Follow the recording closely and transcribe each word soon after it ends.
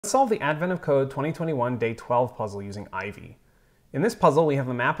Let's solve the Advent of Code 2021 Day 12 puzzle using Ivy. In this puzzle, we have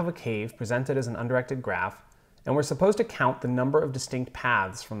a map of a cave presented as an undirected graph, and we're supposed to count the number of distinct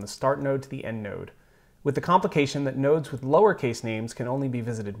paths from the start node to the end node, with the complication that nodes with lowercase names can only be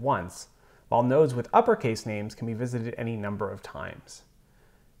visited once, while nodes with uppercase names can be visited any number of times.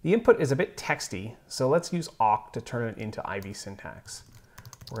 The input is a bit texty, so let's use awk to turn it into Ivy syntax.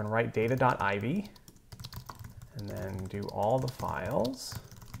 We're going to write data.ivy, and then do all the files.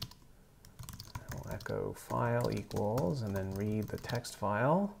 We'll echo file equals, and then read the text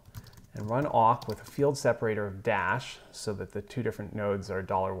file, and run awk with a field separator of dash so that the two different nodes are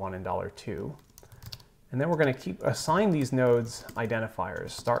 $1 and $2. And then we're going to assign these nodes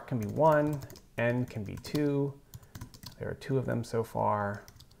identifiers. Start can be 1, end can be 2. There are 2 of them so far.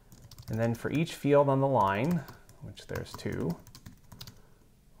 And then for each field on the line, which there's 2,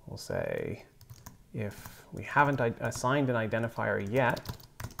 we'll say if we haven't assigned an identifier yet,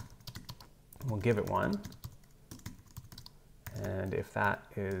 we'll give it 1. And if that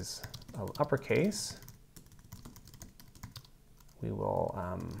is uppercase, we will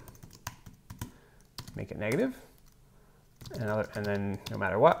make it negative. And then no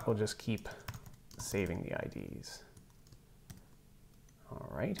matter what, we'll just keep saving the IDs.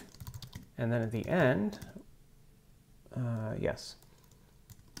 All right. And then at the end, yes.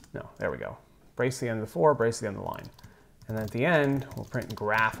 No, there we go. Brace the end of the 4, brace the end of the line. And then at the end, we'll print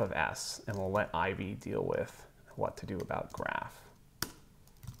graph of S, and we'll let Ivy deal with what to do about graph.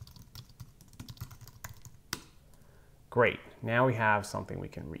 Great, now we have something we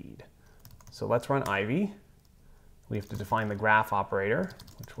can read. So let's run Ivy. We have to define the graph operator,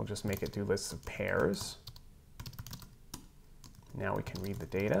 which will just make it do lists of pairs. Now we can read the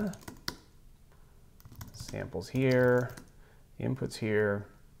data. Samples here, inputs here.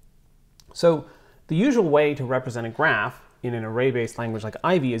 So the usual way to represent a graph in an array-based language like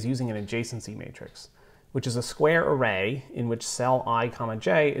Ivy is using an adjacency matrix, which is a square array in which cell I,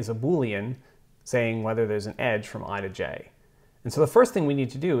 j is a Boolean saying whether there's an edge from I to j. And so the first thing we need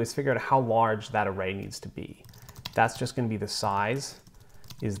to do is figure out how large that array needs to be. That's just going to be the size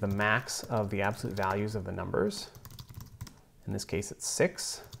is the max of the absolute values of the numbers. In this case, it's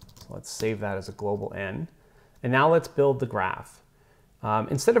 6. So let's save that as a global n. And now let's build the graph.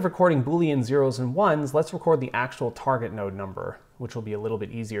 Instead of recording Boolean 0s and 1s, let's record the actual target node number, which will be a little bit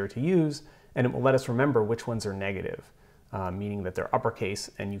easier to use, and it will let us remember which ones are negative, meaning that they're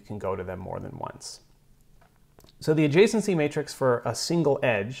uppercase and you can go to them more than once. So the adjacency matrix for a single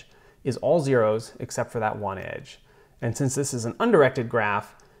edge is all 0s except for that one edge. And since this is an undirected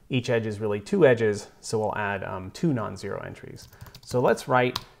graph, each edge is really 2 edges, so we'll add 2 non-zero entries. So let's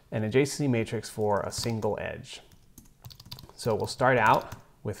write an adjacency matrix for a single edge. So we'll start out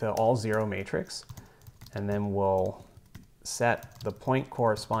with an all 0 matrix, and then we'll set the point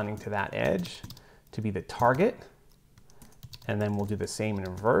corresponding to that edge to be the target, and then we'll do the same in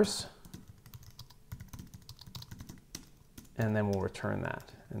reverse, and then we'll return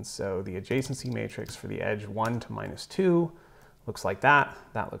that. And so the adjacency matrix for the edge 1 to -2 looks like that.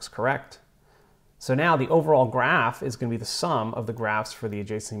 That looks correct. So now the overall graph is going to be the sum of the graphs for the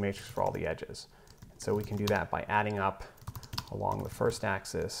adjacency matrix for all the edges. And so we can do that by adding up along the first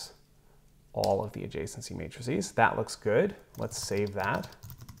axis all of the adjacency matrices. That looks good. Let's save that.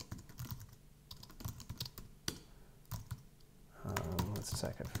 Let's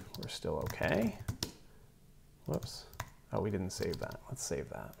check if we're still okay. Whoops. Oh, we didn't save that. Let's save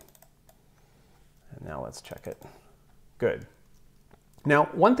that. And now let's check it. Good. Now,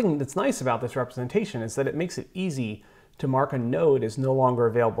 one thing that's nice about this representation is that it makes it easy to mark a node as no longer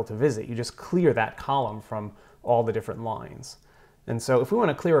available to visit. You just clear that column from all the different lines. And so if we want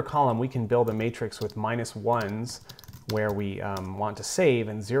to clear a column, we can build a matrix with -1s where we want to save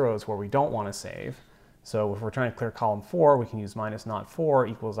and 0s where we don't want to save. So if we're trying to clear column 4, we can use -0.4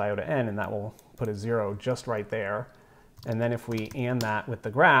 equals iota n, and that will put a 0 just right there. And then if we and that with the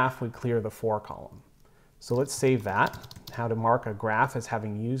graph, we clear the 4 column. So let's save that. How to mark a graph as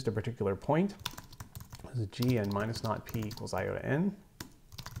having used a particular point. This is g and -0.p equals iota n.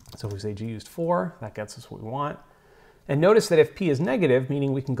 So if we say g used 4, that gets us what we want. And notice that if p is negative,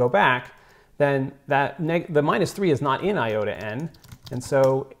 meaning we can go back, then the -3 is not in iota n, and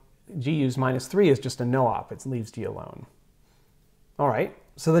so g used -3 is just a no-op. It leaves g alone. All right,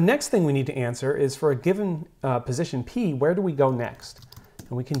 so the next thing we need to answer is for a given position p, where do we go next?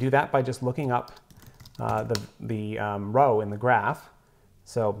 And we can do that by just looking up the row in the graph.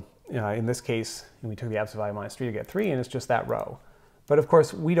 So in this case, we took the absolute value -3 to get 3, and it's just that row. But of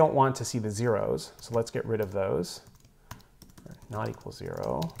course, we don't want to see the 0s, so let's get rid of those. Not equal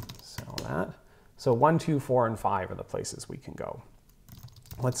 0, sell that. So 1, 2, 4, and 5 are the places we can go.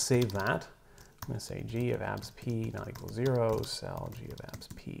 Let's save that. I'm going to say g of abs p not equals 0, cell g of abs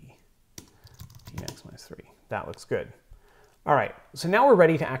p, dx minus 3. That looks good. All right, so now we're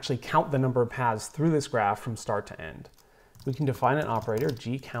ready to actually count the number of paths through this graph from start to end. We can define an operator,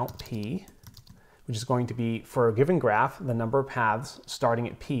 g count p, which is going to be, for a given graph, the number of paths starting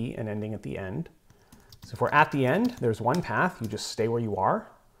at p and ending at the end. So if we're at the end, there's one path, you just stay where you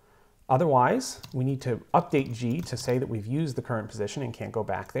are. Otherwise, we need to update g to say that we've used the current position and can't go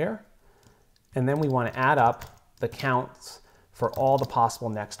back there. And then we want to add up the counts for all the possible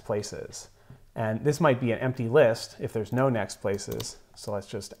next places. And this might be an empty list if there's no next places. So let's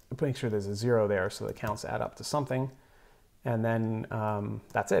just make sure there's a 0 there so the counts add up to something. And then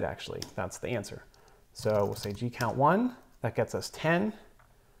that's it, actually. That's the answer. So we'll say g count 1. That gets us 10.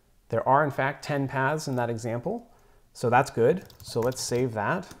 There are, in fact, 10 paths in that example. So that's good. So let's save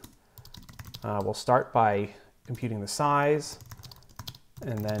that. We'll start by computing the size,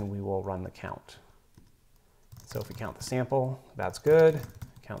 and then we will run the count. So if we count the sample, that's good.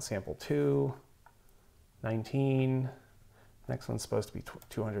 Count sample 2, 19. Next one's supposed to be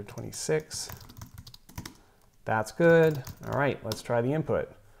 226. That's good. All right, let's try the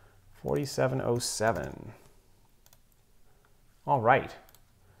input. 4707. All right.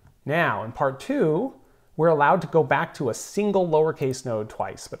 Now, in part 2, we're allowed to go back to a single lowercase node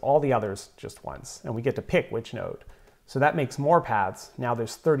twice, but all the others just once. And we get to pick which node. So that makes more paths. Now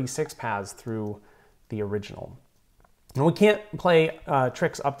there's 36 paths through the original. And we can't play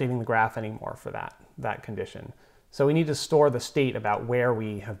tricks updating the graph anymore for that condition. So we need to store the state about where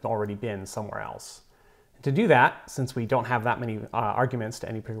we have already been somewhere else. To do that, since we don't have that many arguments to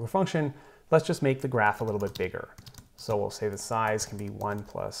any particular function, let's just make the graph a little bit bigger. So we'll say the size can be 1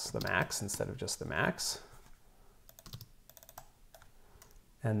 plus the max instead of just the max.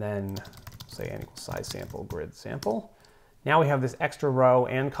 And then say n equals size sample grid sample. Now we have this extra row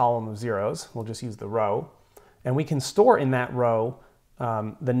and column of zeros. We'll just use the row. And we can store in that row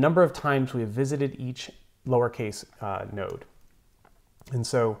the number of times we have visited each lowercase node. And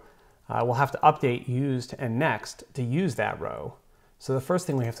so we'll have to update used and next to use that row. So the first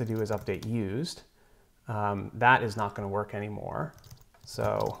thing we have to do is update used. That is not going to work anymore.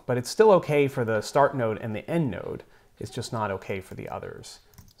 But it's still okay for the start node and the end node. It's just not okay for the others.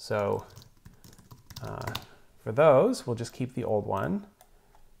 So for those, we'll just keep the old one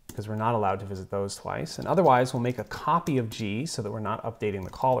because we're not allowed to visit those twice. And otherwise, we'll make a copy of G so that we're not updating the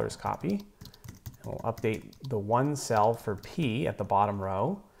caller's copy. And we'll update the one cell for P at the bottom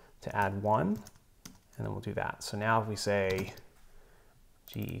row to add 1. And then we'll do that. So now if we say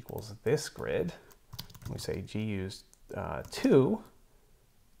G equals this grid, and we say G used 2,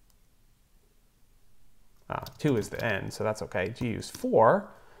 2 is the end, so that's okay. G used 4,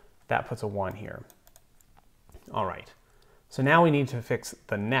 that puts a 1 here. All right, so now we need to fix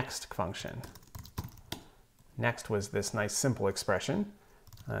the next function. Next was this nice simple expression.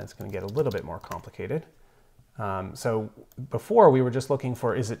 It's going to get a little bit more complicated. So before we were just looking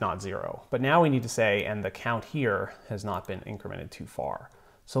for is it not 0, but now we need to say and the count here has not been incremented too far.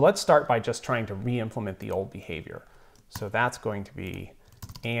 So let's start by just trying to re-implement the old behavior. So that's going to be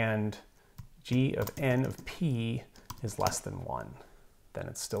and g of n of p is less than 1. Then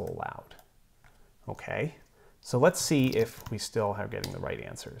it's still allowed. Okay, so let's see if we still are getting the right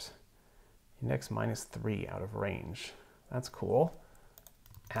answers. Index -3 out of range. That's cool.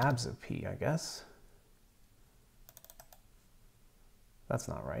 Abs of p, I guess. That's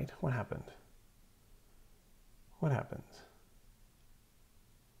not right. What happened? What happened?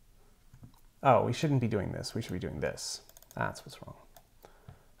 Oh, we shouldn't be doing this. We should be doing this. That's what's wrong.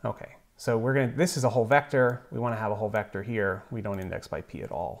 Okay, so we're going to, this is a whole vector. We want to have a whole vector here. We don't index by p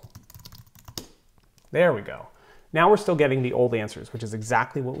at all. There we go. Now we're still getting the old answers, which is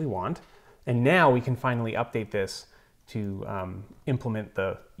exactly what we want. And now we can finally update this to implement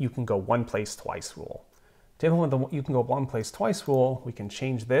the you can go one place twice rule. To implement the you can go one place twice rule, we can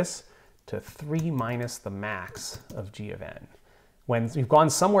change this to 3 minus the max of g of n. When you've gone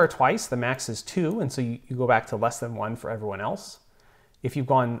somewhere twice, the max is 2, and so you go back to less than 1 for everyone else. If you've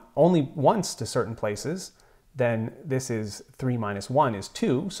gone only once to certain places, then this is 3 minus 1 is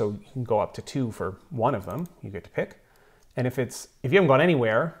 2, so you can go up to 2 for one of them. You get to pick. And if you haven't gone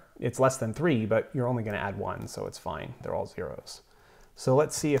anywhere, it's less than 3, but you're only going to add 1, so it's fine. They're all zeros. So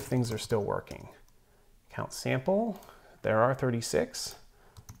let's see if things are still working. Count sample. There are 36.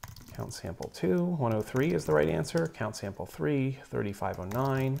 Count sample 2, 103 is the right answer. Count sample 3,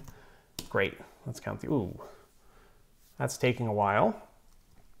 3509. Great. Let's count the, ooh, that's taking a while.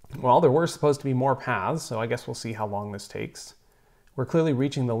 Well, there were supposed to be more paths, so I guess we'll see how long this takes. We're clearly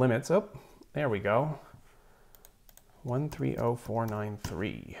reaching the limits. Oh, there we go.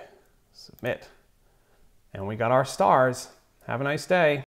 130493. Submit. And we got our stars. Have a nice day.